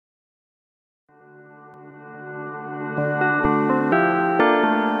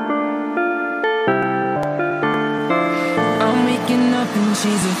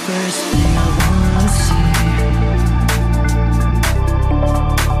she's the first thing I wanna see.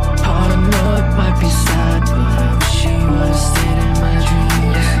 Hard to know it might be sad, but I wish she would've stayed in my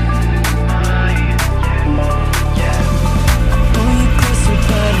dreams. Pull you closer,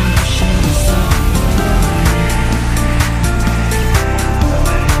 but I'm pushing myself away.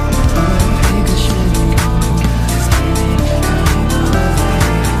 I think I should be gone, guys, getting kind of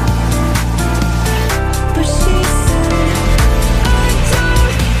late. But she said, I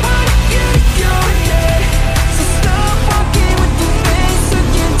don't want you to go yet, so stop walking with the face of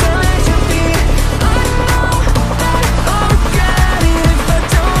your touch of me. I know that I'll regret it if I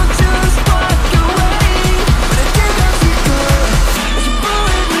don't just walk away, but I think I'll be good. You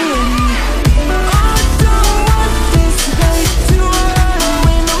bullet me. I don't want this night to run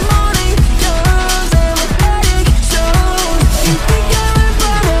when the morning comes and my headache shows. You think I would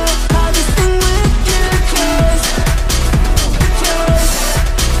rather have this thing with you, cause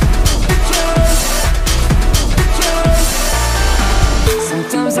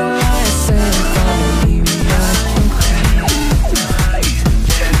sometimes I